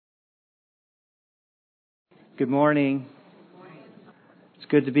Good morning. It's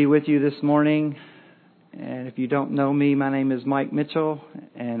good to be with you this morning. And if you don't know me, my name is Mike Mitchell,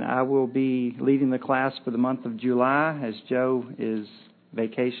 and I will be leading the class for the month of July as Joe is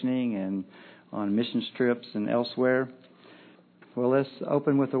vacationing and on missions trips and elsewhere. Well, let's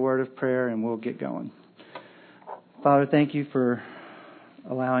open with a word of prayer and we'll get going. Father, thank you for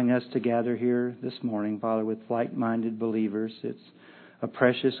allowing us to gather here this morning, Father, with like-minded believers. It's a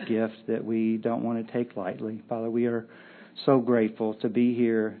precious gift that we don't want to take lightly. Father, we are so grateful to be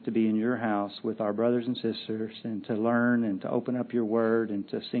here, to be in your house with our brothers and sisters, and to learn and to open up your word and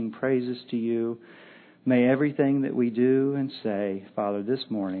to sing praises to you. May everything that we do and say, Father, this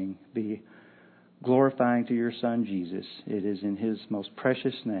morning be glorifying to your Son, Jesus. It is in his most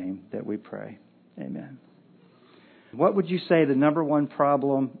precious name that we pray. Amen. What would you say the number one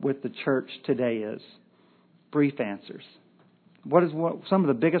problem with the church today is? Brief answers. What is some of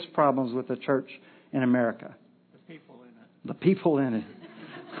the biggest problems with the church in America? The people in it. The people in it.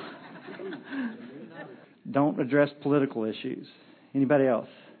 Don't address political issues. Anybody else?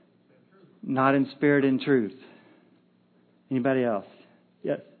 Not in spirit and truth. Anybody else?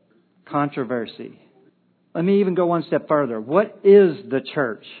 Yes. Controversy. Let me even go one step further. What is the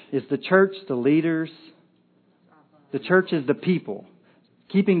church? Is the church the leaders? The church is the people.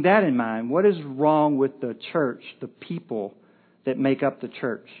 Keeping that in mind, what is wrong with the church, the people that make up the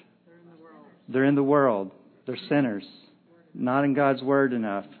church? They're in the world. They're sinners. Not in God's Word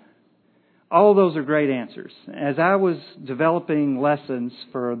enough. All those are great answers. As I was developing lessons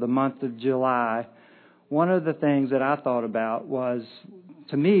for the month of July, one of the things that I thought about was,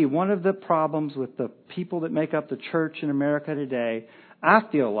 to me, one of the problems with the people that make up the church in America today, I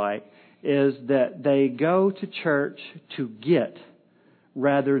feel like, is that they go to church to get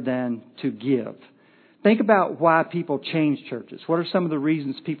rather than to give. Think about why people change churches. What are some of the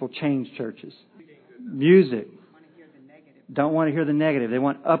reasons people change churches? Music. Don't want to hear the negative. They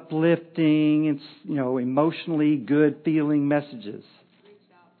want uplifting and, emotionally good feeling messages.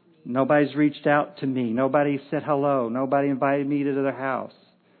 Nobody's reached out to me. Nobody said hello. Nobody invited me to their house.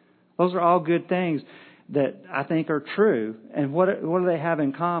 Those are all good things that I think are true. And what do they have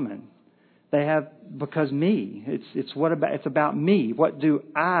in common? They have because me. It's about me. What do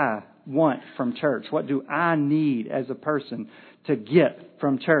I want from church? What do I need as a person to get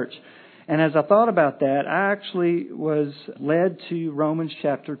from church? And as I thought about that, I actually was led to Romans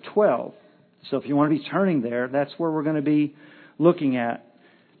chapter 12. So if you want to be turning there, that's where we're going to be looking at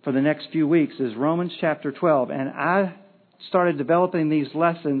for the next few weeks is Romans chapter 12. And I started developing these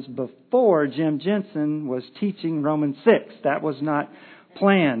lessons before Jim Jensen was teaching Romans 6. That was not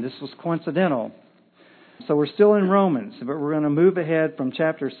planned. This was coincidental. So we're still in Romans, but we're going to move ahead from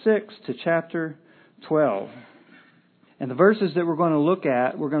chapter 6 to chapter 12. And the verses that we're going to look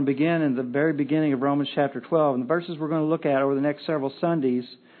at, we're going to begin in the very beginning of Romans chapter 12. And the verses we're going to look at over the next several Sundays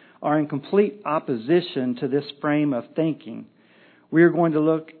are in complete opposition to this frame of thinking. We are going to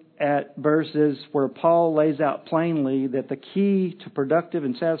look at verses where Paul lays out plainly that the key to productive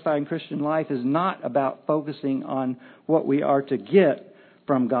and satisfying Christian life is not about focusing on what we are to get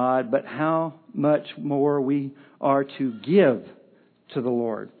from God, but how much more we are to give to the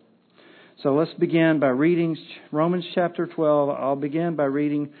Lord. So let's begin by reading Romans chapter 12. I'll begin by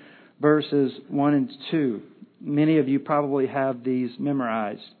reading verses 1 and 2. Many of you probably have these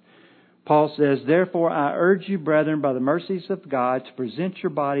memorized. Paul says, "Therefore I urge you, brethren, by the mercies of God, to present your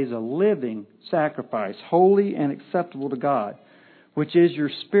bodies a living sacrifice, holy and acceptable to God, which is your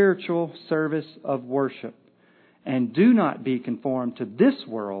spiritual service of worship. And do not be conformed to this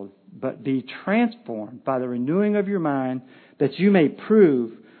world, but be transformed by the renewing of your mind, that you may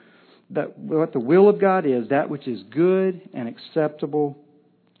prove that what the will of God is, that which is good and acceptable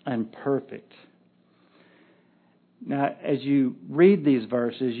and perfect." Now, as you read these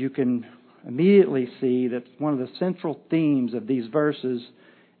verses, you can immediately see that one of the central themes of these verses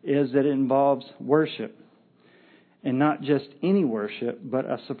is that it involves worship. And not just any worship, but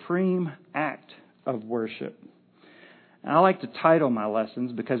a supreme act of worship. And I like to title my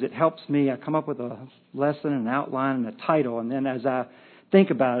lessons because it helps me. I come up with a lesson, an outline, and a title. And then as I think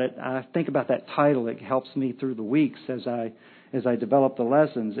about it, I think about that title. It helps me through the weeks as I develop the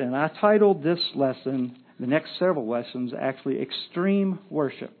lessons. And I titled this lesson, the next several lessons, actually Extreme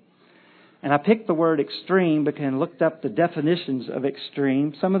Worship. And I picked the word extreme because I looked up the definitions of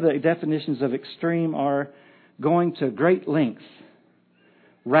extreme. Some of the definitions of extreme are going to great lengths,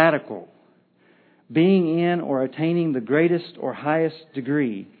 radical, being in or attaining the greatest or highest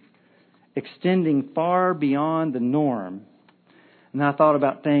degree, extending far beyond the norm. And I thought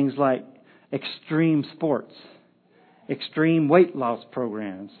about things like extreme sports, extreme weight loss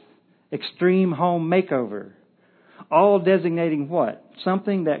programs, extreme home makeover, all designating what?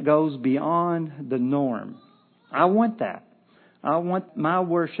 Something that goes beyond the norm. I want that. I want my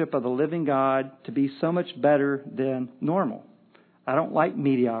worship of the living God to be so much better than normal. I don't like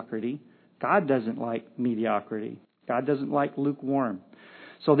mediocrity. God doesn't like mediocrity. God doesn't like lukewarm.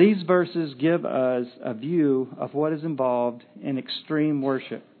 So these verses give us a view of what is involved in extreme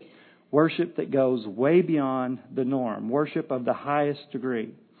worship. Worship that goes way beyond the norm. Worship of the highest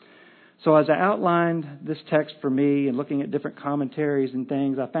degree. So as I outlined this text for me and looking at different commentaries and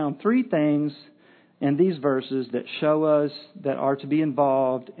things, I found 3 things in these verses that show us that are to be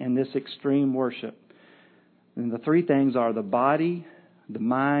involved in this extreme worship. And the 3 things are the body, the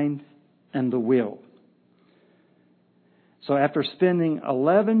mind, and the will. So after spending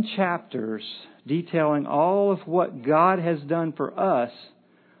 11 chapters detailing all of what God has done for us,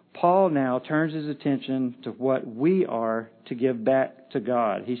 Paul now turns his attention to what we are to give back to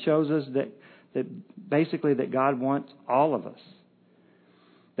God. He shows us that basically that God wants all of us.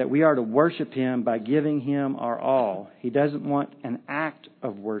 That we are to worship Him by giving Him our all. He doesn't want an act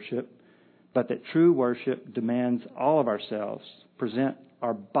of worship, but that true worship demands all of ourselves. Present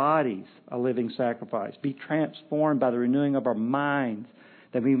our bodies a living sacrifice. Be transformed by the renewing of our minds,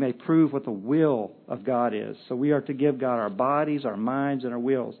 that we may prove what the will of God is. So we are to give God our bodies, our minds, and our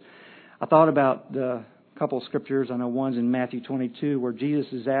wills. I thought about the couple of scriptures. I know one's in Matthew 22, where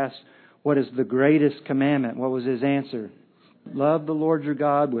Jesus is asked, what is the greatest commandment? What was His answer? Love the Lord your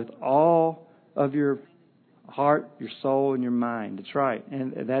God with all of your heart, your soul, and your mind. That's right.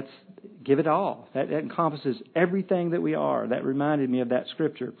 And that's, give it all. That encompasses everything that we are. That reminded me of that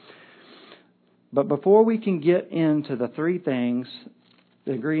scripture. But before we can get into the 3 things,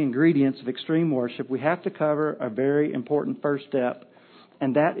 the ingredients of extreme worship, we have to cover a very important first step,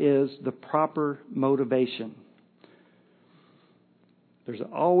 and that is the proper motivation. There's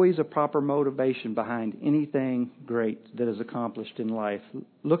always a proper motivation behind anything great that is accomplished in life.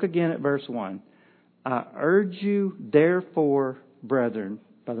 Look again at verse 1. I urge you, therefore, brethren,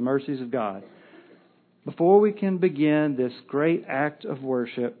 by the mercies of God. Before we can begin this great act of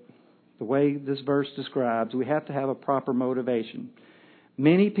worship, the way this verse describes, we have to have a proper motivation.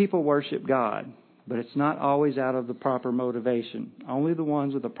 Many people worship God, but it's not always out of the proper motivation. Only the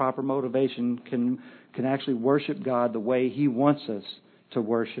ones with the proper motivation can actually worship God the way He wants us to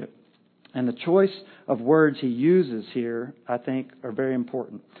worship. And the choice of words He uses here, I think, are very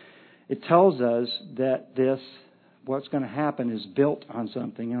important. It tells us that what's going to happen is built on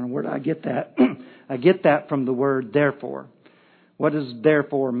something. And where do I get that? I get that from the word therefore. What does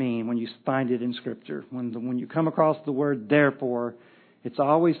therefore mean when you find it in Scripture? When you come across the word therefore, it's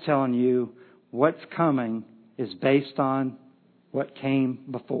always telling you what's coming is based on what came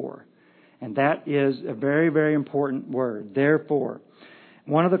before. And that is a very, very important word, therefore.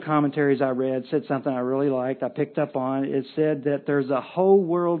 One of the commentaries I read said something I really liked. I picked up on. It said that there's a whole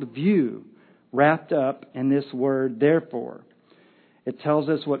world view wrapped up in this word, therefore. It tells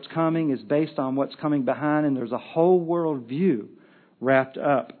us what's coming is based on what's coming behind, and there's a whole world view wrapped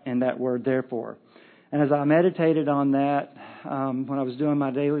up in that word, therefore. And as I meditated on that, when I was doing my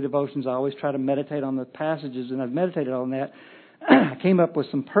daily devotions, I always try to meditate on the passages, and I've meditated on that. I came up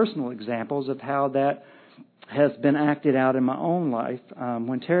with some personal examples of how that has been acted out in my own life.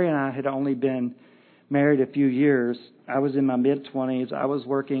 When Terry and I had only been married a few years, I was in my mid-20s. I was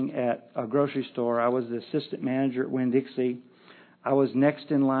working at a grocery store. I was the assistant manager at Winn-Dixie. I was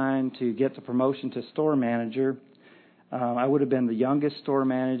next in line to get the promotion to store manager. I would have been the youngest store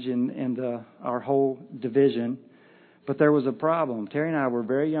manager in our whole division. But there was a problem. Terry and I were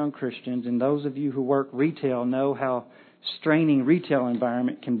very young Christians, and those of you who work retail know how straining retail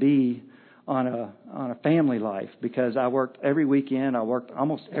environment can be on a family life, because I worked every weekend. I worked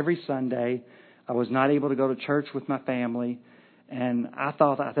almost every Sunday. I was not able to go to church with my family, and I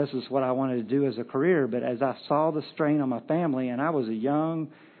thought that this is what I wanted to do as a career. But as I saw the strain on my family, and I was a young,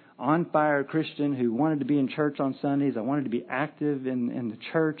 on-fire Christian who wanted to be in church on Sundays, I wanted to be active in the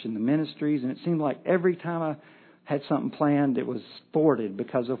church and the ministries, and it seemed like every time I had something planned, it was thwarted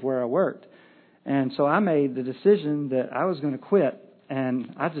because of where I worked. And so I made the decision that I was going to quit.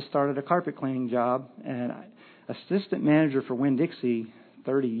 And I just started a carpet cleaning job. And assistant manager for Winn-Dixie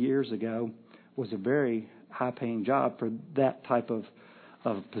 30 years ago was a very high-paying job for that type of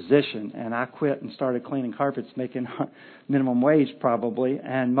position. And I quit and started cleaning carpets, making minimum wage probably.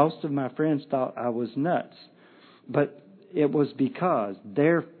 And most of my friends thought I was nuts. But it was because,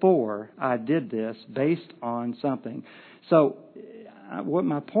 therefore, I did this based on something. So what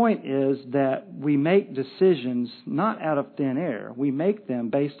my point is that we make decisions not out of thin air. We make them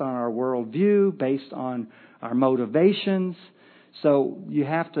based on our worldview, based on our motivations. So you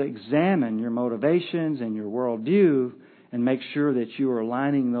have to examine your motivations and your worldview and make sure that you are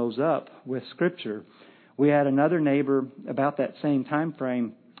lining those up with Scripture. We had another neighbor about that same time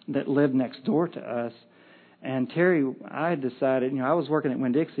frame that lived next door to us. And Terry, I had decided, I was working at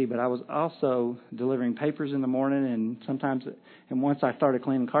Winn-Dixie, but I was also delivering papers in the morning, and once I started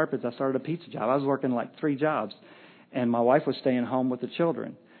cleaning carpets, I started a pizza job. I was working like 3 jobs, and my wife was staying home with the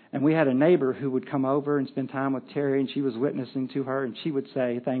children. And we had a neighbor who would come over and spend time with Terry, and she was witnessing to her, and she would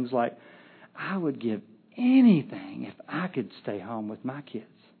say things like, I would give anything if I could stay home with my kids.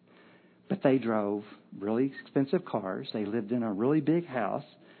 But they drove really expensive cars. They lived in a really big house.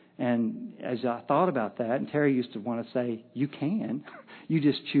 And as I thought about that, and Terry used to want to say, you can. You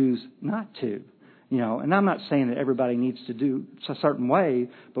just choose not to. And I'm not saying that everybody needs to do a certain way,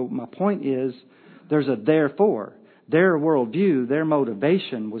 but my point is there's a therefore. Their worldview, their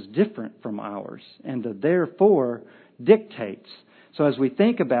motivation was different from ours. And the therefore dictates. So as we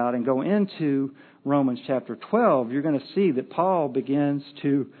think about and go into Romans chapter 12, you're going to see that Paul begins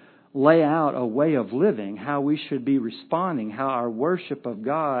to lay out a way of living, how we should be responding, how our worship of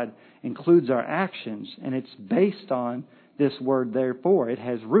God includes our actions. And it's based on this word therefore. It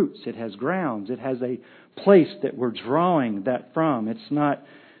has roots, it has grounds, it has a place that we're drawing that from. It's not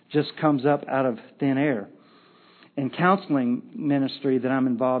just comes up out of thin air. In counseling ministry that I'm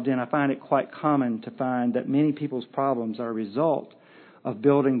involved in, I find it quite common to find that many people's problems are a result of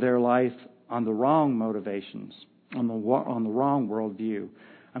building their life on the wrong motivations, on the wrong worldview.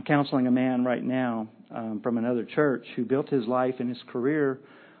 I'm counseling a man right now from another church who built his life and his career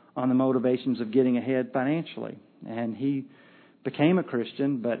on the motivations of getting ahead financially. And he became a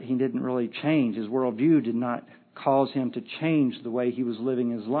Christian, but he didn't really change. His worldview did not cause him to change the way he was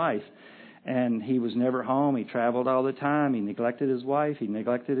living his life. And he was never home. He traveled all the time. He neglected his wife. He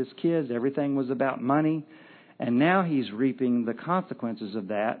neglected his kids. Everything was about money. And now he's reaping the consequences of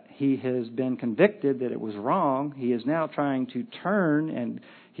that. He has been convicted that it was wrong. He is now trying to turn, and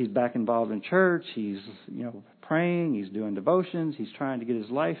he's back involved in church. He's, praying. He's doing devotions. He's trying to get his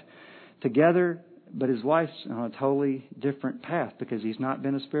life together. But his wife's on a totally different path because he's not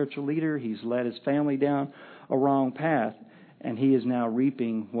been a spiritual leader. He's led his family down a wrong path. And he is now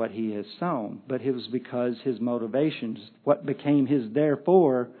reaping what he has sown. But it was because his motivations, what became his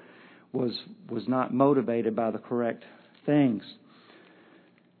therefore, was not motivated by the correct things.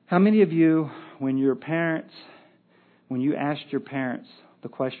 How many of you, when you asked your parents the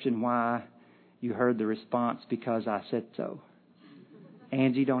question why, you heard the response, because I said so?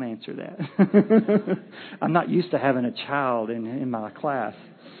 Angie, don't answer that. I'm not used to having a child in my class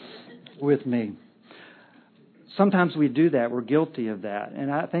with me. Sometimes we do that. We're guilty of that. And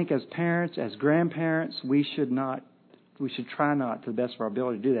I think as parents, as grandparents, we should try not, to the best of our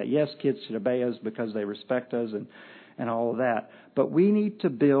ability, to do that. Yes, kids should obey us because they respect us and all of that. But we need to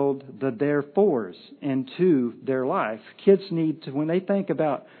build the therefores into their life. Kids need to, when they think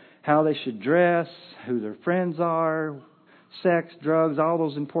about how they should dress, who their friends are, sex, drugs, all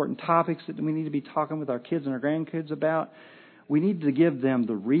those important topics that we need to be talking with our kids and our grandkids about, we need to give them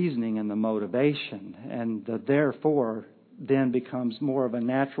the reasoning and the motivation. And the therefore then becomes more of a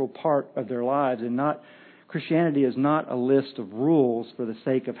natural part of their lives. And Christianity is not a list of rules for the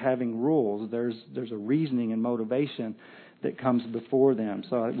sake of having rules. There's a reasoning and motivation that comes before them.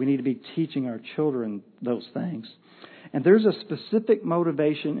 So we need to be teaching our children those things. And there's a specific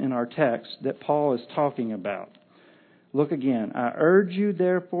motivation in our text that Paul is talking about. Look again. I urge you,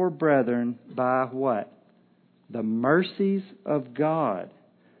 therefore, brethren, by what? The mercies of God.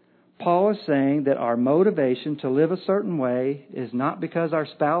 Paul is saying that our motivation to live a certain way is not because our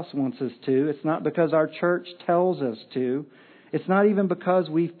spouse wants us to. It's not because our church tells us to. It's not even because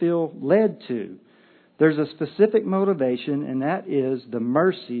we feel led to. There's a specific motivation, and that is the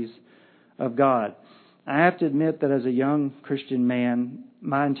mercies of God. I have to admit that as a young Christian man,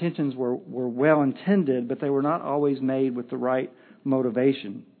 my intentions were well intended, but they were not always made with the right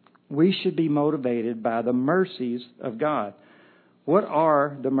motivation. We should be motivated by the mercies of God. What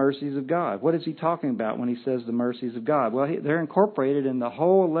are the mercies of God? What is he talking about when he says the mercies of God? Well, they're incorporated in the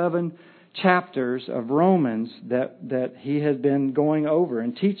whole 11 chapters of Romans that he has been going over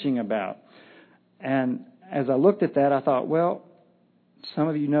and teaching about. And as I looked at that, I thought, well, some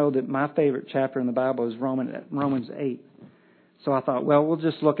of you know that my favorite chapter in the Bible is Romans 8. So I thought, well, we'll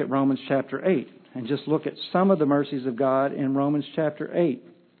just look at Romans chapter 8 and just look at some of the mercies of God in Romans chapter 8.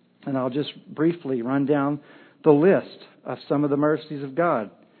 And I'll just briefly run down the list of some of the mercies of God.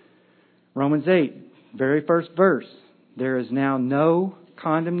 Romans 8, very first verse. There is now no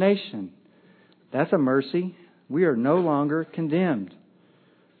condemnation. That's a mercy. We are no longer condemned.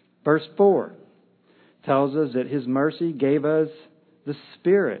 Verse 4. tells us that His mercy gave us the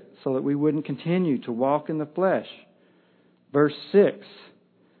Spirit so that we wouldn't continue to walk in the flesh. Verse 6,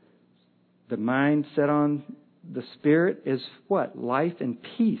 the mind set on the Spirit is what? Life and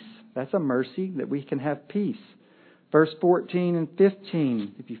peace. That's a mercy that we can have peace. Verse 14 and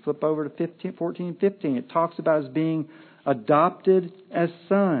 15, if you flip over to 14 and 15, it talks about us being adopted as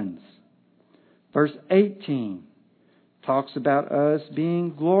sons. Verse 18 talks about us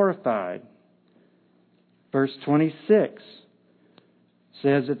being glorified. Verse 26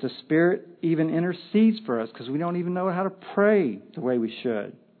 says that the Spirit even intercedes for us because we don't even know how to pray the way we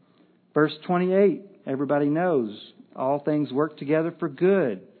should. Verse 28, everybody knows all things work together for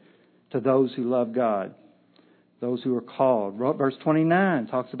good to those who love God, those who are called. Verse 29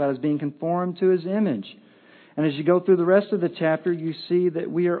 talks about us being conformed to His image. And as you go through the rest of the chapter, you see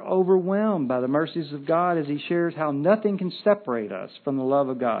that we are overwhelmed by the mercies of God as He shares how nothing can separate us from the love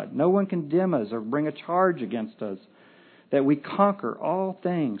of God. No one can condemn us or bring a charge against us. That we conquer all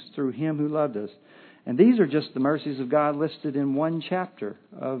things through Him who loved us. And these are just the mercies of God listed in one chapter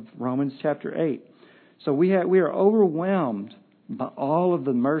of Romans chapter 8. So we are overwhelmed by all of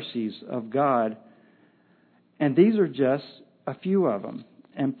the mercies of God. And these are just a few of them.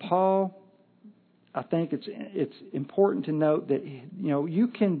 And Paul, I think it's important to note that, you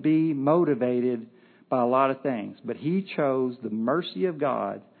can be motivated by a lot of things, but he chose the mercy of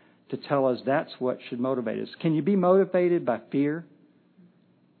God to tell us that's what should motivate us. Can you be motivated by fear?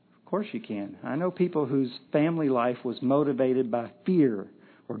 Of course you can. I know people whose family life was motivated by fear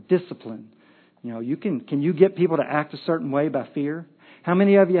or discipline. Can you get people to act a certain way by fear? How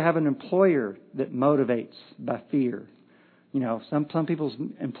many of you have an employer that motivates by fear? Some people's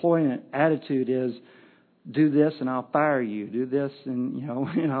employment attitude is, do this and I'll fire you. Do this and,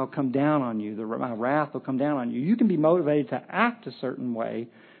 and I'll come down on you. My wrath will come down on you. You can be motivated to act a certain way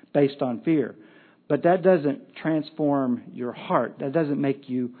based on fear. But that doesn't transform your heart. That doesn't make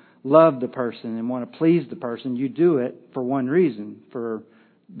you love the person and want to please the person. You do it for one reason,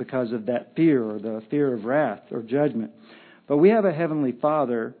 because of that fear or the fear of wrath or judgment. But we have a Heavenly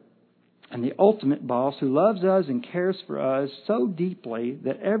Father and the ultimate boss who loves us and cares for us so deeply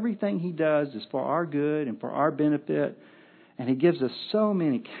that everything He does is for our good and for our benefit. And He gives us so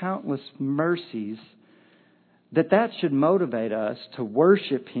many countless mercies that should motivate us to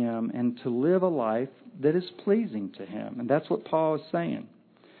worship Him and to live a life that is pleasing to Him. And that's what Paul is saying.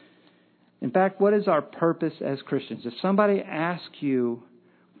 In fact, what is our purpose as Christians? If somebody asks you,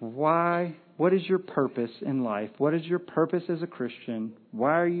 what is your purpose in life? What is your purpose as a Christian?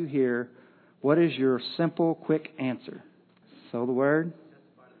 Why are you here? What is your simple, quick answer? Sow the Word.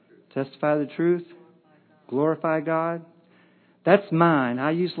 Testify the truth. Glorify God. That's mine.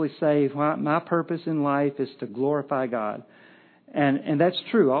 I usually say my purpose in life is to glorify God. And that's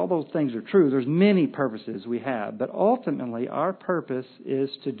true. All those things are true. There's many purposes we have. But ultimately, our purpose is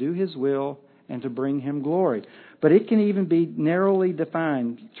to do His will and to bring Him glory. But it can even be narrowly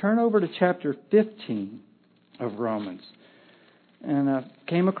defined. Turn over to chapter 15 of Romans. And I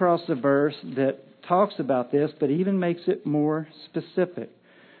came across a verse that talks about this, but even makes it more specific.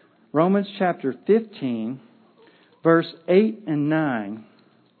 Romans chapter 15, verse 8 and 9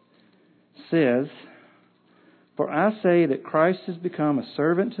 says, "For I say that Christ has become a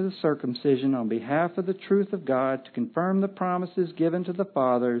servant to the circumcision on behalf of the truth of God to confirm the promises given to the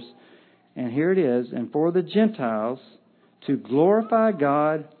fathers," and here it is, "and for the Gentiles to glorify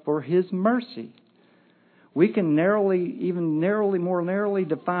God for His mercy." We can more narrowly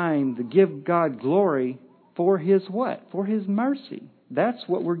define the give God glory for His what? For His mercy. That's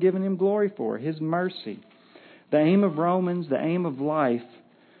what we're giving Him glory for, His mercy. The aim of Romans, the aim of life,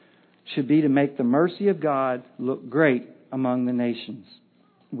 should be to make the mercy of God look great among the nations.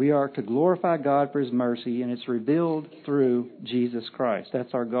 We are to glorify God for His mercy, and it's revealed through Jesus Christ.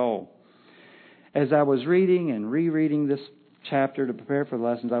 That's our goal. As I was reading and rereading this chapter to prepare for the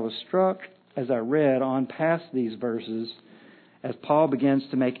lessons, I was struck as I read on past these verses, as Paul begins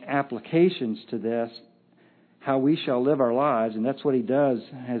to make applications to this, how we shall live our lives. And that's what he does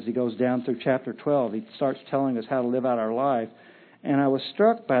as he goes down through chapter 12. He starts telling us how to live out our life. And I was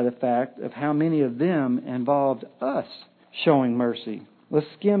struck by the fact of how many of them involved us showing mercy. Let's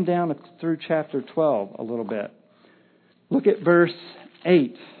skim down through chapter 12 a little bit. Look at verse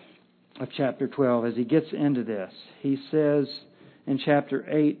 8 of chapter 12 as he gets into this. He says in chapter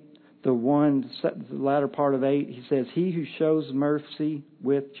 8, the latter part of 8, he says, "He who shows mercy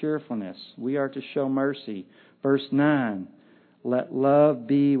with cheerfulness." We are to show mercy. Verse 9, "Let love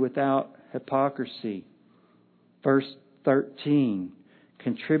be without hypocrisy." Verse 13,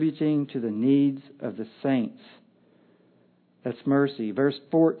 "Contributing to the needs of the saints." That's mercy. Verse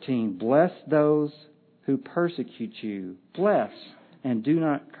 14, "Bless those who persecute you. Bless and do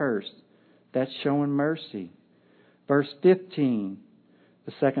not curse. That's showing mercy. Verse 15,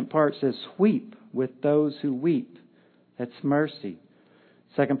 the second part says, weep with those who weep. That's mercy.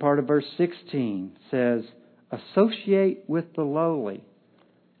 Second part of verse 16 says, associate with the lowly.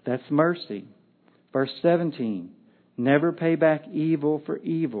 That's mercy. Verse 17, never pay back evil for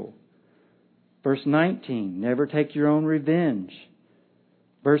evil. Verse 19, never take your own revenge.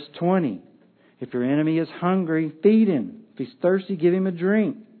 Verse 20, if your enemy is hungry, feed him. If he's thirsty, give him a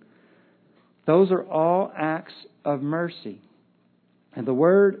drink. Those are all acts of mercy. And the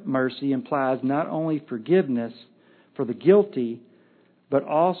word mercy implies not only forgiveness for the guilty, but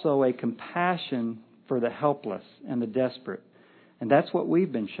also a compassion for the helpless and the desperate. And that's what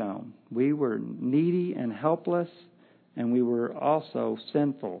we've been shown. We were needy and helpless, and we were also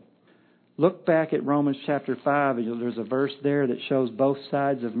sinful. Look back at Romans chapter 5. There's a verse there that shows both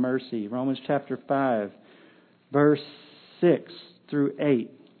sides of mercy. Romans chapter 5, verse 6 through 8.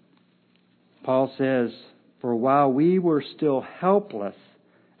 Paul says, for while we were still helpless,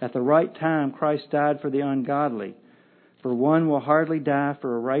 at the right time Christ died for the ungodly. For one will hardly die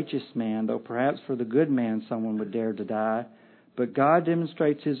for a righteous man, though perhaps for the good man someone would dare to die. But God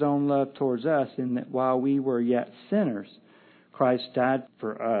demonstrates His own love towards us in that while we were yet sinners, Christ died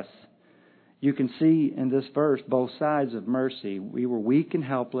for us. You can see in this verse both sides of mercy. We were weak and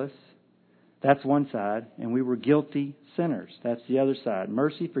helpless. That's one side. And we were guilty sinners. That's the other side.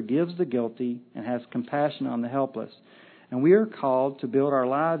 Mercy forgives the guilty and has compassion on the helpless. And we are called to build our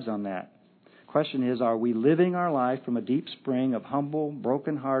lives on that. The question is, are we living our life from a deep spring of humble,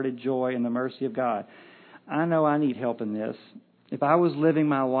 broken-hearted joy in the mercy of God? I know I need help in this. If I was living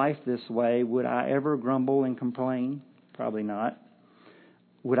my life this way, would I ever grumble and complain? Probably not.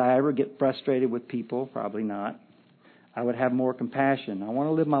 Would I ever get frustrated with people? Probably not. I would have more compassion. I want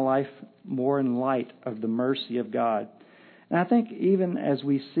to live my life more in light of the mercy of God. And I think even as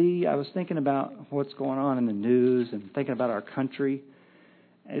we see, I was thinking about what's going on in the news and thinking about our country.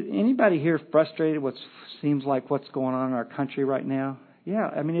 Anybody here frustrated what seems like what's going on in our country right now? Yeah,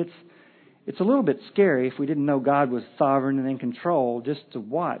 I mean, it's a little bit scary if we didn't know God was sovereign and in control, just to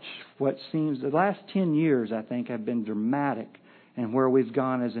watch what seems, the last 10 years, I think, have been dramatic in where we've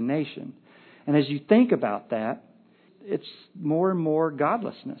gone as a nation. And as you think about that, it's more and more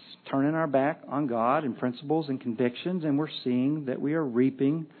godlessness, turning our back on God and principles and convictions, and we're seeing that we are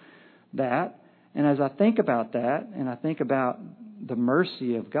reaping that. And as I think about that, and I think about the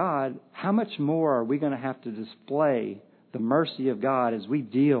mercy of God, how much more are we going to have to display the mercy of God as we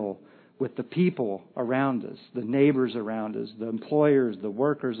deal with the people around us, the neighbors around us, the employers, the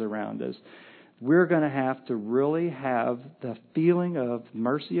workers around us? We're going to have to really have the feeling of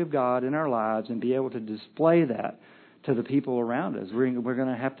mercy of God in our lives and be able to display that to the people around us. We're going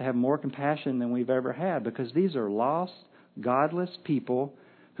to have more compassion than we've ever had, because these are lost, godless people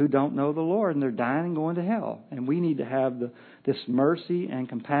who don't know the Lord, and they're dying and going to hell. And we need to have this mercy and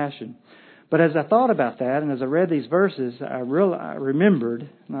compassion. But as I thought about that, and as I read these verses, I remembered,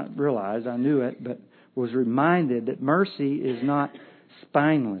 not realized, I knew it, but was reminded that mercy is not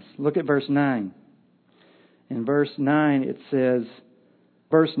spineless. Look at verse 9. In verse 9 it says,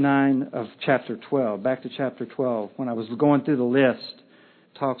 verse 9 of chapter 12, back to chapter 12, when I was going through the list,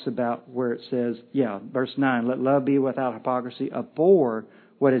 talks about where it says, verse 9, let love be without hypocrisy, abhor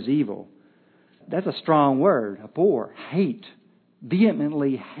what is evil. That's a strong word, abhor, hate,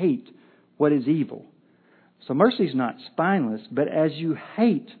 vehemently hate what is evil. So mercy is not spineless, but as you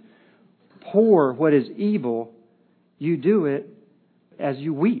hate, abhor what is evil, you do it as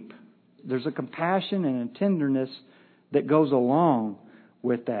you weep. There's a compassion and a tenderness that goes along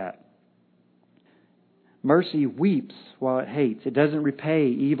with that. Mercy weeps while it hates. It doesn't repay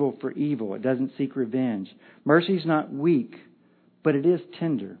evil for evil. It doesn't seek revenge. Mercy is not weak, but it is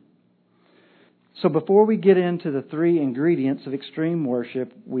tender. So before we get into the three ingredients of extreme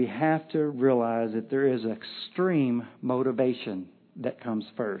worship, we have to realize that there is extreme motivation that comes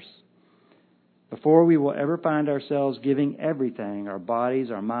first. Before we will ever find ourselves giving everything, our bodies,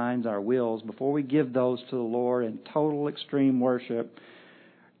 our minds, our wills, before we give those to the Lord in total extreme worship,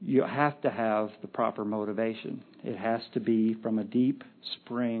 you have to have the proper motivation. It has to be from a deep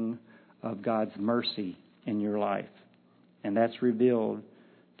spring of God's mercy in your life. And that's revealed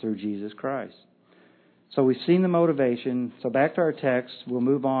through Jesus Christ. So we've seen the motivation. So back to our text, we'll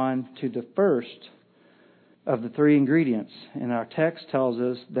move on to the first of the three ingredients. And our text tells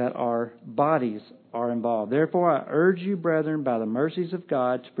us that our bodies are involved. Therefore, I urge you, brethren, by the mercies of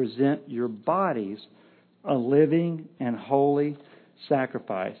God, to present your bodies a living and holy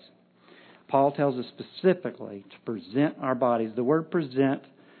sacrifice. Paul tells us specifically to present our bodies. The word present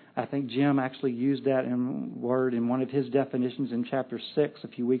I think Jim actually used that word in one of his definitions in chapter 6 a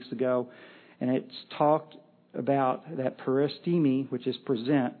few weeks ago. And it's talked about that peristemi, which is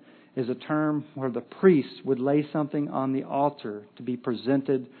present, is a term where the priest would lay something on the altar to be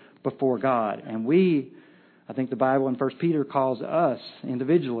presented before God. And I think the Bible in 1 Peter calls us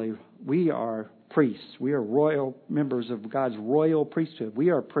individually, we are priests. We are royal members of God's royal priesthood. We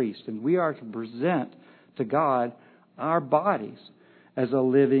are priests, and we are to present to God our bodies as a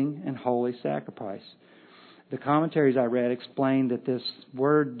living and holy sacrifice. The commentaries I read explained that this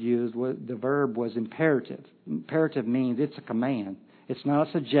word used, the verb was imperative. Imperative means it's a command. It's not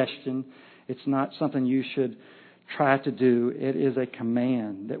a suggestion. It's not something you should try to do. It is a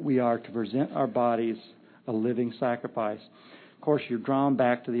command that we are to present our bodies a living sacrifice. Of course, you're drawn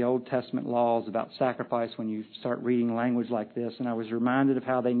back to the Old Testament laws about sacrifice when you start reading language like this. And I was reminded of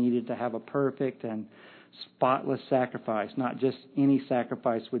how they needed to have a perfect and spotless sacrifice, not just any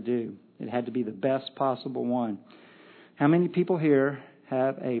sacrifice would do. It had to be the best possible one. How many people here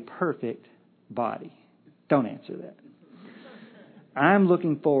have a perfect body? Don't answer that. I'm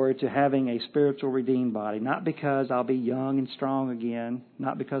looking forward to having a spiritual redeemed body, not because I'll be young and strong again,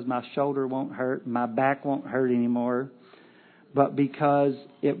 not because my shoulder won't hurt, my back won't hurt anymore, but because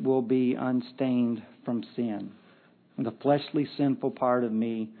it will be unstained from sin. And the fleshly, sinful part of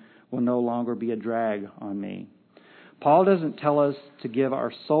me will no longer be a drag on me. Paul doesn't tell us to give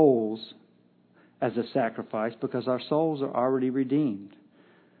our souls as a sacrifice because our souls are already redeemed.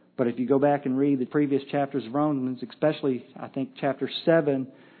 But if you go back and read the previous chapters of Romans, especially I think chapter 7,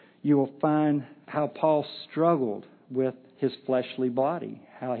 you will find how Paul struggled with his fleshly body,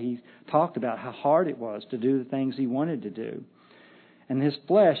 how he talked about how hard it was to do the things he wanted to do. And his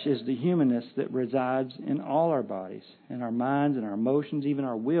flesh is the humanness that resides in all our bodies, and our minds and our emotions, even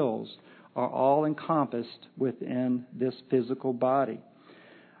our wills, are all encompassed within this physical body.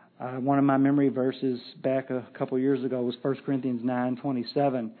 One of my memory verses back a couple of years ago was 1 Corinthians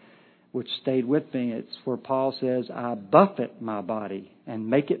 9:27, which stayed with me. It's where Paul says, I buffet my body and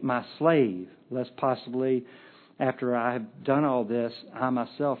make it my slave, lest possibly after I have done all this, I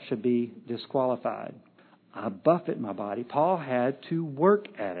myself should be disqualified. I buffet my body. Paul had to work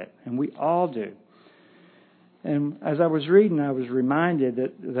at it, and we all do. And as I was reading, I was reminded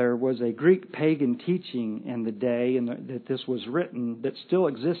that there was a Greek pagan teaching in the day and that this was written that still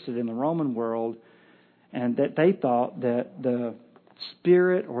existed in the Roman world, and that they thought that the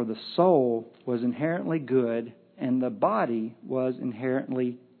spirit or the soul was inherently good and the body was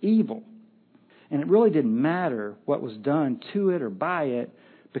inherently evil. And it really didn't matter what was done to it or by it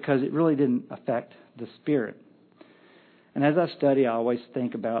because it really didn't affect the spirit. And as I study, I always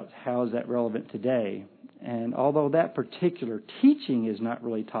think about how is that relevant today. And although that particular teaching is not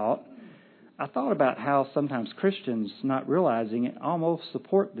really taught, I thought about how sometimes Christians, not realizing it, almost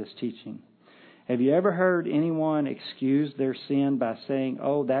support this teaching. Have you ever heard anyone excuse their sin by saying,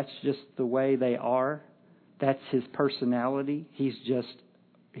 oh, that's just the way they are? That's his personality. He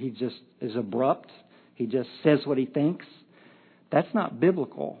just is abrupt. He just says what he thinks. That's not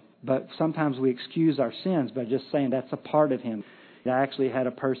biblical. But sometimes we excuse our sins by just saying that's a part of him. I actually had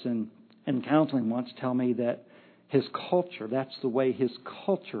a person in counseling once tell me that his culture, that's the way his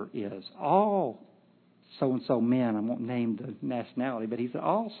culture is. All so-and-so men, I won't name the nationality, but he said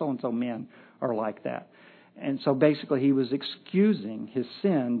all so-and-so men are like that. And so basically he was excusing his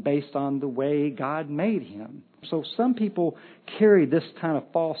sin based on the way God made him. So some people carry this kind of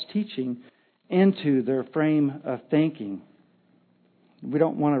false teaching into their frame of thinking. We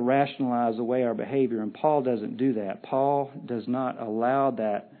don't want to rationalize away our behavior, and Paul doesn't do that. Paul does not allow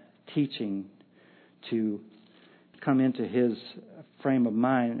that teaching to come into his frame of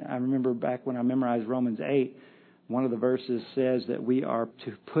mind. I remember back when I memorized Romans 8, one of the verses says that we are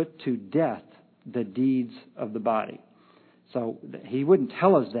to put to death the deeds of the body. So he wouldn't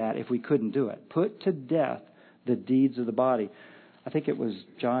tell us that if we couldn't do it. Put to death the deeds of the body. I think it was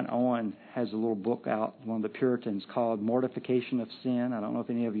John Owen has a little book out, one of the Puritans, called Mortification of Sin. I don't know if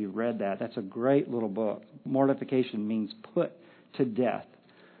any of you read that. That's a great little book. Mortification means put to death.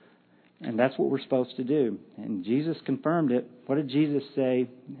 And that's what we're supposed to do. And Jesus confirmed it. What did Jesus say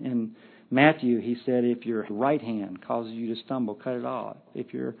in Matthew? He said, if your right hand causes you to stumble, cut it off.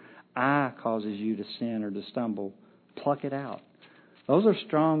 If your eye causes you to sin or to stumble, pluck it out. Those are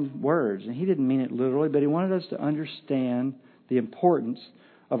strong words. And he didn't mean it literally, but he wanted us to understand the importance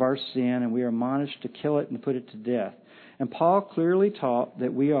of our sin, and we are admonished to kill it and put it to death. And Paul clearly taught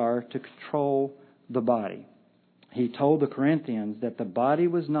that we are to control the body. He told the Corinthians that the body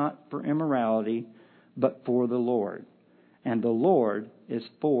was not for immorality, but for the Lord. And the Lord is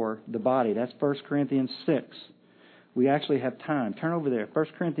for the body. That's 1 Corinthians 6. We actually have time. Turn over there, 1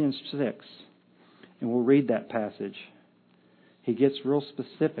 Corinthians 6, and we'll read that passage. He gets real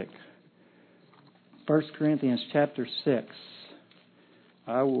specific. 1 Corinthians chapter 6.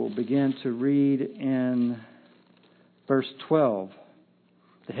 I will begin to read in verse 12.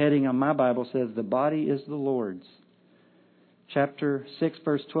 The heading on my Bible says, "The body is the Lord's." Chapter 6,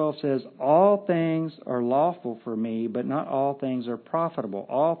 verse 12 says, "All things are lawful for me, but not all things are profitable.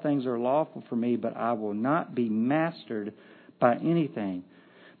 All things are lawful for me, but I will not be mastered by anything.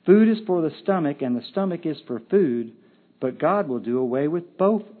 Food is for the stomach, and the stomach is for food, but God will do away with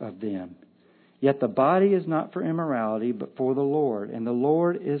both of them. Yet the body is not for immorality, but for the Lord, and the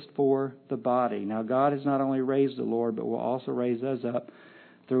Lord is for the body." Now, God has not only raised the Lord, but will also raise us up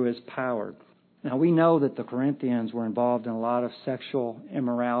through His power. Now, we know that the Corinthians were involved in a lot of sexual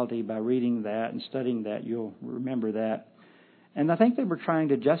immorality. By reading that and studying that, you'll remember that. And I think they were trying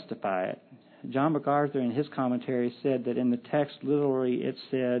to justify it. John MacArthur, in his commentary, said that in the text, literally, it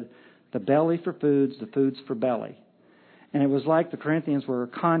said, "The belly for foods, the foods for belly." And it was like the Corinthians were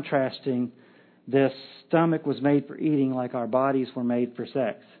contrasting this stomach was made for eating like our bodies were made for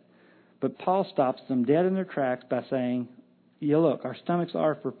sex. But Paul stops them dead in their tracks by saying, "Yeah, look, our stomachs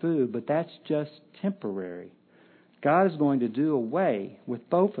are for food, but that's just temporary. God is going to do away with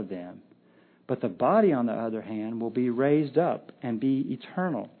both of them. But the body, on the other hand, will be raised up and be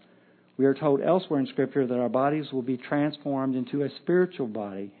eternal." We are told elsewhere in Scripture that our bodies will be transformed into a spiritual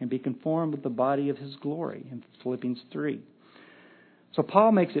body and be conformed with the body of His glory in Philippians 3. So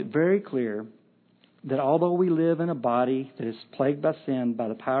Paul makes it very clear that although we live in a body that is plagued by sin, by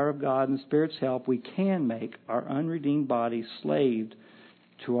the power of God and the Spirit's help, we can make our unredeemed bodies slaved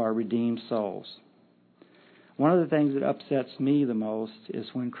to our redeemed souls. One of the things that upsets me the most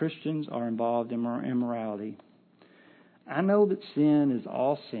is when Christians are involved in immorality. I know that sin is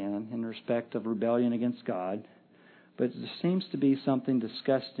all sin in respect of rebellion against God, but there seems to be something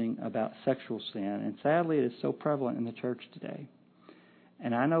disgusting about sexual sin, and sadly it is so prevalent in the church today.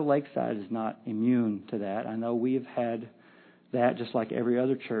 And I know Lakeside is not immune to that. I know we have had that just like every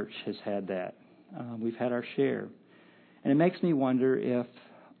other church has had that. We've had our share. And it makes me wonder if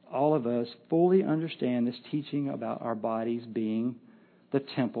all of us fully understand this teaching about our bodies being the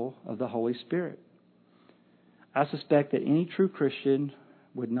temple of the Holy Spirit. I suspect that any true Christian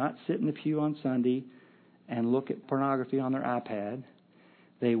would not sit in the pew on Sunday and look at pornography on their iPad.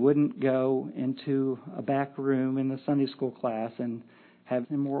 They wouldn't go into a back room in the Sunday school class and have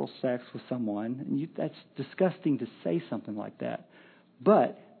immoral sex with someone. And that's disgusting to say something like that.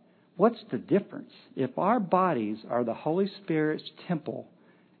 But what's the difference? If our bodies are the Holy Spirit's temple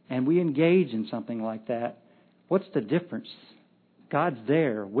and we engage in something like that, what's the difference? God's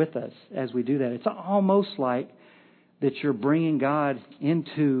there with us as we do that. It's almost like that you're bringing God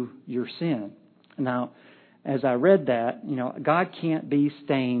into your sin. Now, as I read that, God can't be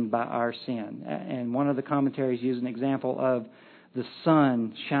stained by our sin. And one of the commentaries used an example of the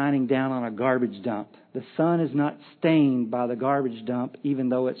sun shining down on a garbage dump. The sun is not stained by the garbage dump, even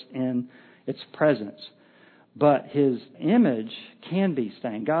though it's in its presence. But His image can be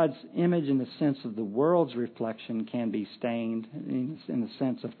stained. God's image, in the sense of the world's reflection, can be stained in the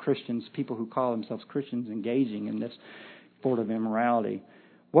sense of Christians, people who call themselves Christians, engaging in this sort of immorality.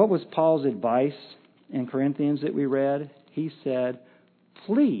 What was Paul's advice in Corinthians that we read? He said,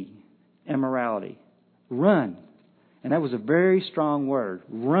 "Flee immorality. Run." And that was a very strong word.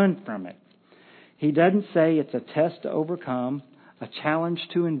 Run from it. He doesn't say it's a test to overcome, a challenge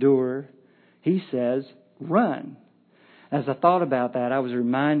to endure. He says, run. As I thought about that, I was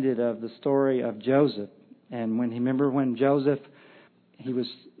reminded of the story of Joseph. And when Joseph, he was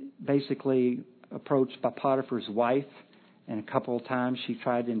basically approached by Potiphar's wife, and a couple of times she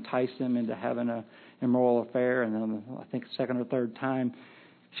tried to entice him into having an immoral affair. And then I think the second or third time,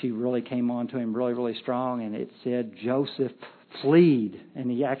 she really came on to him really, really strong, and it said Joseph fled.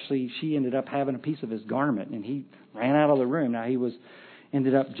 And she ended up having a piece of his garment, and he ran out of the room. Now, he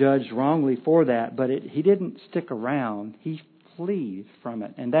ended up judged wrongly for that, but he didn't stick around. He fled from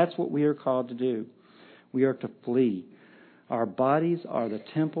it, and that's what we are called to do. We are to flee. Our bodies are the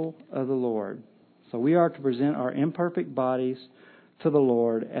temple of the Lord. So we are to present our imperfect bodies to the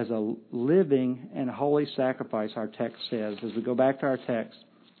Lord as a living and holy sacrifice, our text says. As we go back to our text,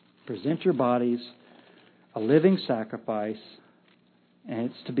 present your bodies a living sacrifice, and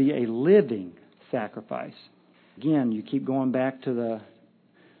it's to be a living sacrifice. Again, you keep going back to the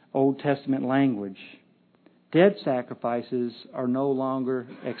Old Testament language. Dead sacrifices are no longer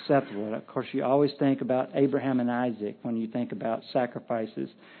acceptable. Of course, you always think about Abraham and Isaac when you think about sacrifices.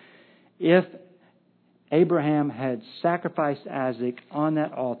 If Abraham had sacrificed Isaac on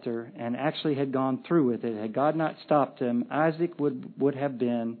that altar and actually had gone through with it. Had God not stopped him, Isaac would have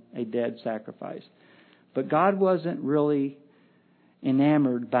been a dead sacrifice. But God wasn't really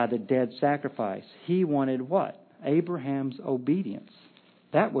enamored by the dead sacrifice. He wanted what? Abraham's obedience.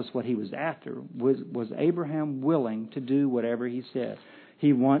 That was what he was after. Was Abraham willing to do whatever he said?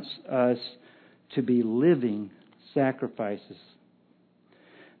 He wants us to be living sacrifices.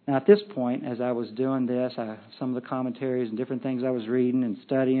 Now, at this point, as I was doing this, some of the commentaries and different things I was reading and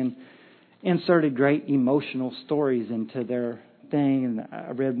studying inserted great emotional stories into their thing. And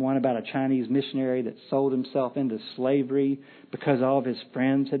I read one about a Chinese missionary that sold himself into slavery because all of his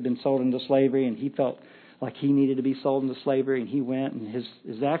friends had been sold into slavery, and he felt like he needed to be sold into slavery, and he went, and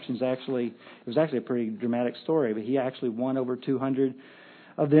his actions actually, it was actually a pretty dramatic story, but he actually won over 200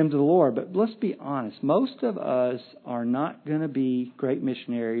 of them to the Lord. But let's be honest, most of us are not going to be great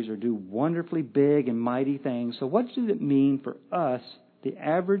missionaries or do wonderfully big and mighty things. So what does it mean for us, the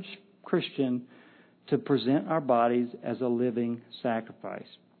average Christian, to present our bodies as a living sacrifice?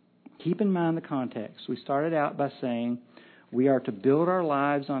 Keep in mind the context. We started out by saying we are to build our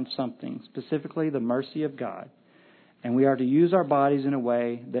lives on something, specifically the mercy of God. And we are to use our bodies in a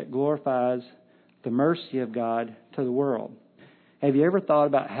way that glorifies the mercy of God to the world. Have you ever thought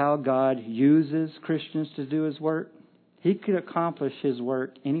about how God uses Christians to do His work? He could accomplish His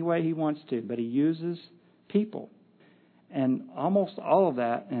work any way He wants to, but He uses people. And almost all of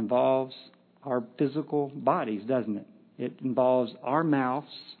that involves our physical bodies, doesn't it? It involves our mouths,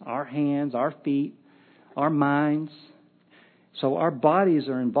 our hands, our feet, our minds. So our bodies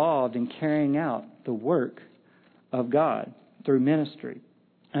are involved in carrying out the work of God through ministry.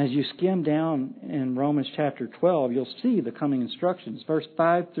 As you skim down in Romans chapter 12, you'll see the coming instructions. Verse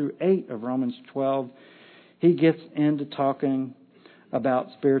 5 through 8 of Romans 12, he gets into talking about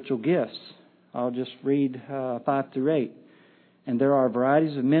spiritual gifts. I'll just read 5 through 8. And there are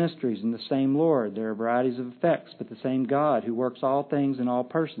varieties of ministries in the same Lord. There are varieties of effects, but the same God who works all things in all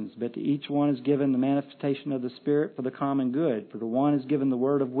persons. But to each one is given the manifestation of the Spirit for the common good. For to one is given the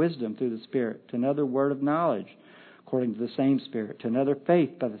word of wisdom through the Spirit, to another word of knowledge according to the same Spirit, to another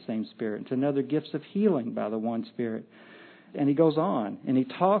faith by the same Spirit, and to another gifts of healing by the one Spirit. And he goes on, and he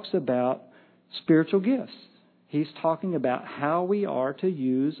talks about spiritual gifts. He's talking about how we are to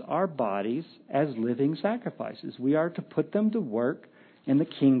use our bodies as living sacrifices. We are to put them to work in the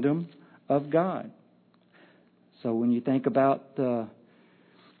kingdom of God. So when you think about the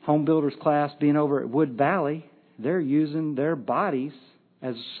home builders class being over at Wood Valley, they're using their bodies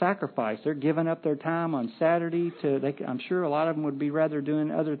as a sacrifice. They're giving up their time on Saturday I'm sure a lot of them would be rather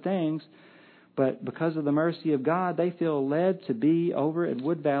doing other things, but because of the mercy of God, they feel led to be over at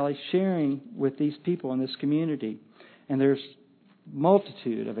Wood Valley sharing with these people in this community. And there's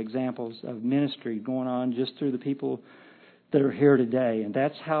multitude of examples of ministry going on just through the people that are here today. And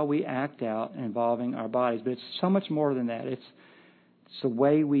that's how we act out involving our bodies. But it's so much more than that. It's the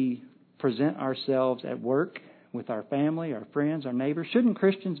way we present ourselves at work with our family, our friends, our neighbors. Shouldn't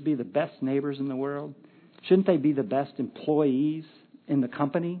Christians be the best neighbors in the world? Shouldn't they be the best employees in the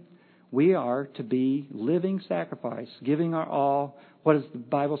company? We are to be living sacrifice, giving our all. What does the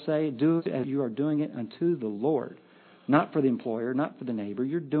Bible say? Do it as you are doing it unto the Lord. Not for the employer, not for the neighbor.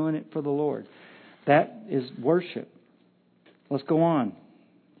 You're doing it for the Lord. That is worship. Let's go on.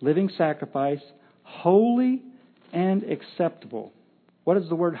 Living sacrifice, holy and acceptable. What does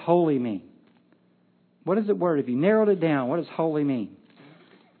the word holy mean? What is the word? If you narrowed it down, what does holy mean?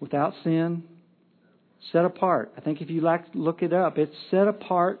 Without sin, set apart. I think if you look it up, it's set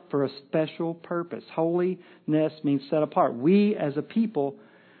apart for a special purpose. Holiness means set apart. We as a people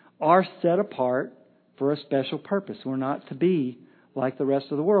are set apart for a special purpose. We're not to be like the rest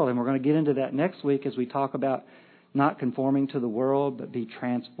of the world. And we're going to get into that next week as we talk about not conforming to the world, but be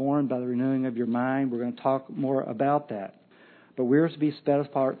transformed by the renewing of your mind. We're going to talk more about that. But we're to be set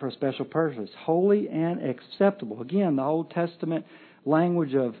apart for a special purpose. Holy and acceptable. Again, the Old Testament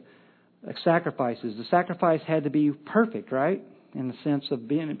language of sacrifices. The sacrifice had to be perfect, right? In the sense of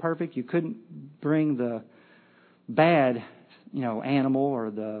being perfect. You couldn't bring the bad, animal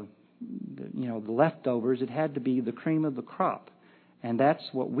or the leftovers. It had to be the cream of the crop. And that's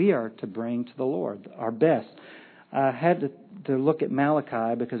what we are to bring to the Lord, our best. I had to look at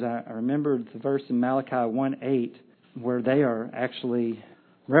Malachi because I remembered the verse in Malachi 1:8 where they are actually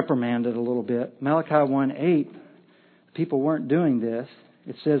reprimanded a little bit. Malachi 1:8, people weren't doing this.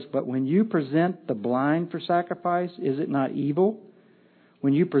 It says, but when you present the blind for sacrifice, is it not evil?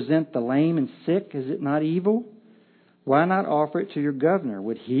 When you present the lame and sick, is it not evil? Why not offer it to your governor?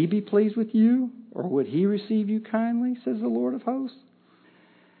 Would he be pleased with you? Or would he receive you kindly, says the Lord of hosts?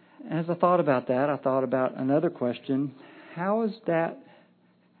 as I thought about that, I thought about another question. How has that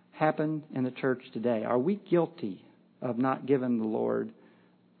happened in the church today? Are we guilty of not giving the Lord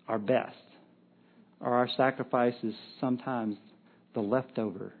our best? Are our sacrifices sometimes the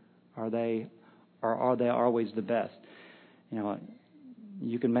leftover? Are they always the best? You know,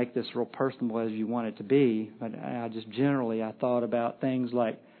 you can make this real personal as you want it to be, but I thought about things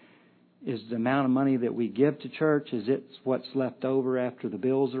like, is the amount of money that we give to church, is it what's left over after the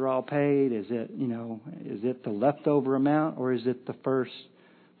bills are all paid? Is it the leftover amount, or is it the first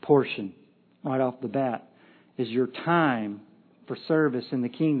portion right off the bat? Is your time for service in the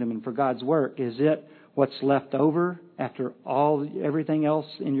kingdom and for God's work, is it what's left over after everything else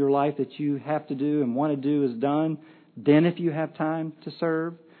in your life that you have to do and want to do is done? Then if you have time to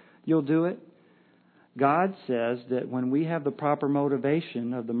serve, you'll do it. God says that when we have the proper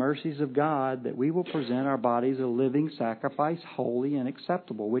motivation of the mercies of God, that we will present our bodies a living sacrifice, holy and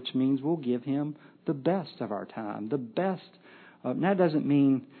acceptable, which means we'll give Him the best of our time, the best. And that doesn't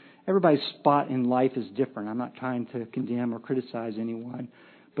mean everybody's spot in life is different. I'm not trying to condemn or criticize anyone,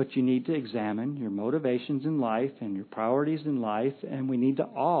 but you need to examine your motivations in life and your priorities in life, and we need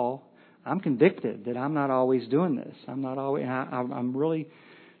to I'm convicted that I'm not always doing this. I'm really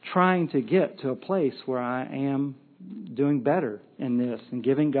trying to get to a place where I am doing better in this and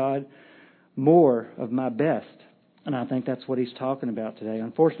giving God more of my best. And I think that's what he's talking about today.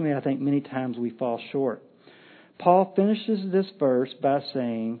 Unfortunately, I think many times we fall short. Paul finishes this verse by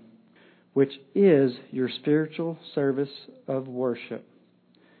saying, which is your spiritual service of worship.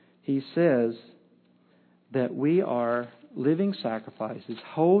 He says that we are living sacrifices,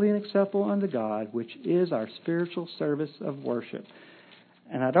 holy and acceptable unto God, which is our spiritual service of worship.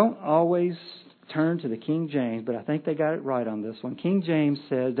 And I don't always turn to the King James, but I think they got it right on this one. King James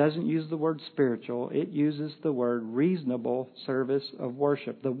doesn't use the word spiritual. It uses the word reasonable service of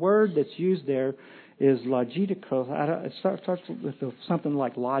worship. The word that's used there is logikos. It starts with something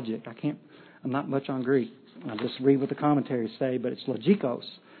like logic. I'm not much on Greek. I just read what the commentaries say, but it's logikos,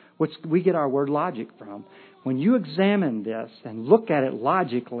 which we get our word logic from. When you examine this and look at it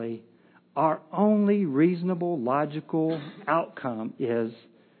logically, our only reasonable, logical outcome is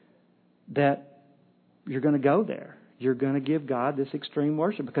that you're going to go there. You're going to give God this extreme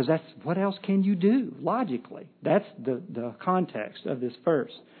worship, because that's what else can you do logically? That's the context of this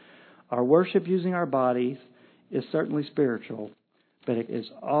verse. Our worship using our bodies is certainly spiritual, but it is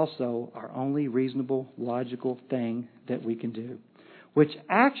also our only reasonable, logical thing that we can do, which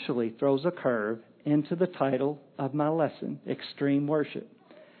actually throws a curve into the title of my lesson, Extreme Worship.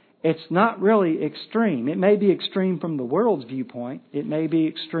 It's not really extreme. It may be extreme from the world's viewpoint. It may be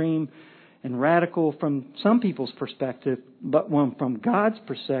extreme and radical from some people's perspective, but from God's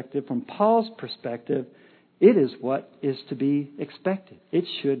perspective, from Paul's perspective, it is what is to be expected. It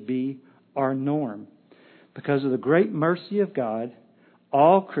should be our norm. Because of the great mercy of God,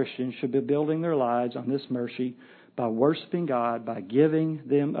 all Christians should be building their lives on this mercy by worshiping God, by giving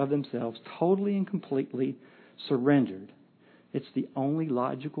them of themselves totally and completely surrendered. It's the only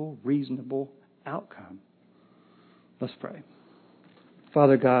logical, reasonable outcome. Let's pray.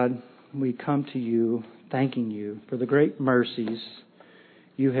 Father God, we come to you thanking you for the great mercies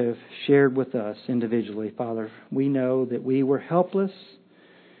you have shared with us individually, Father. We know that we were helpless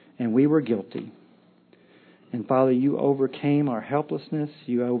and we were guilty. And Father, you overcame our helplessness.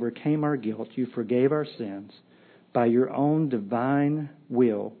 You overcame our guilt. You forgave our sins by your own divine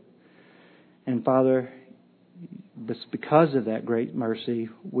will. And Father, because of that great mercy,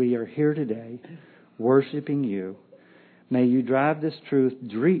 we are here today worshiping you. May you drive this truth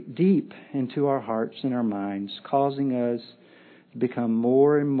deep into our hearts and our minds, causing us to become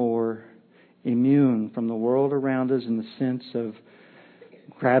more and more immune from the world around us in the sense of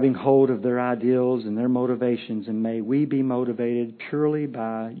grabbing hold of their ideals and their motivations. And may we be motivated purely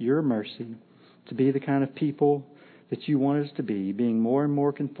by your mercy to be the kind of people that you want us to be, being more and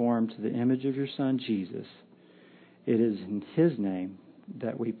more conformed to the image of your Son, Jesus. It is in His name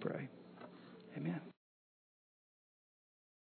that we pray.